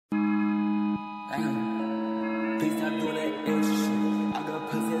Please stop doing that extra shit. I got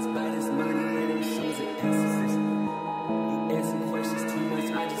possessed by this money and it shows an exorcist. You asking questions too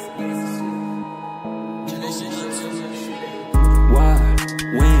much, I just answer shit. Yeah, that shit hit too much. Why,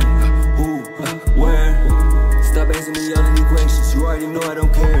 when, who, where? Stop asking me all of these questions, you already know I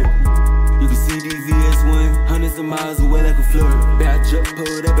don't care. You can see these VS1 hundreds of miles away like a flirt. Bet I just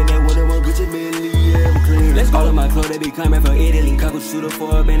pulled up in that one with your million, yeah, I'm clear. Let's all of my clothes, they be coming from Italy. Couple shooter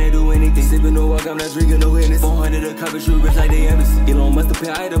for a band, they do anything. Sipping no walk, I'm not drinking no witness. 400 a couple shoot rich like they embassy. Elon must have paid,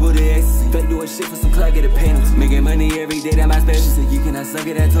 I double the ecstasy. Fake doing shit for some clock, get a penalty. Making money every day, that my special. Said you cannot suck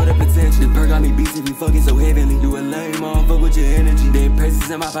it, that told the potential. The perk got me beats if you fucking so heavily. You a lame motherfucker with your energy. Dead presents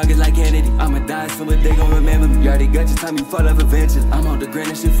in my pockets like Kennedy. I'ma die soon, but they gon' remember me. You already got your time, you fall off eventually. I'm on the grind,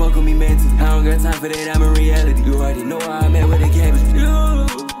 that shit fuck with me mentally. I don't got time for that, I'm a reality. You already know where I'm at with the cabbage.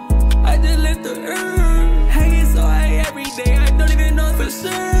 I just left the earth, hanging so high every day. I don't even know for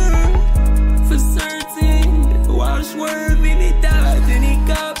sure, for certain. While swerving, he died, then he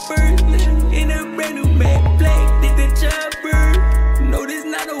got first. In a brand new Mac Black, did the chopper. No, this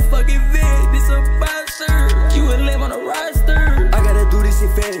not no fucking vid, this a Bopster. You a limb on a roster. I gotta do this shit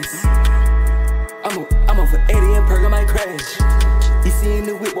fast. I'm on for 80 and perk, I might crash. You see in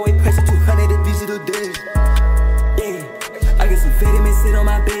the whip, boy, pressing 200 a digital dash. Yeah, I get some vitamins, sit on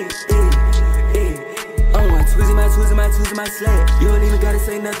my bed. My slack. You don't even gotta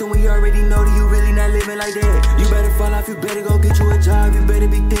say nothing when you already know that you really not living like that. You better fall off, you better go get you a job, you better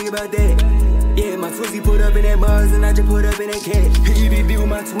be thinking about that. Yeah, my Twizzy put up in that Mars and I just put up in that cat. EDD with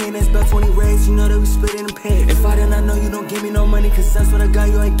my twin, that's about 20 racks, you know that we split in the pad. If I did not know you don't give me no money, cause that's what I got,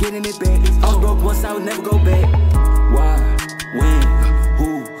 you ain't getting it back. I was broke once, I would never go back. Why, when,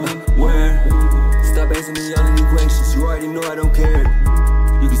 who, where? Stop asking me all of these questions, you already know I don't care.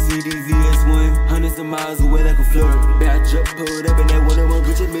 You can see these VS1 hundreds of miles away like a flirt. Bet I just pulled up in that one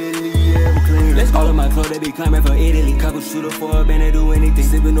with your million, yeah, I'm clear. Let's all of my clothes, they be coming from Italy. Couple shooter for a band, they do anything.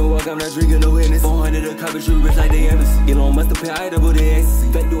 Sipping no walk, I'm not drinking no witness. 400 a couple shoot rich like they embassy. Elon must have paid, I double the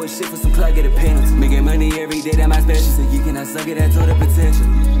ecstasy. Fake doing shit for some clock, get a penalty. Making money every day, that my special. Said you cannot suck it, that told the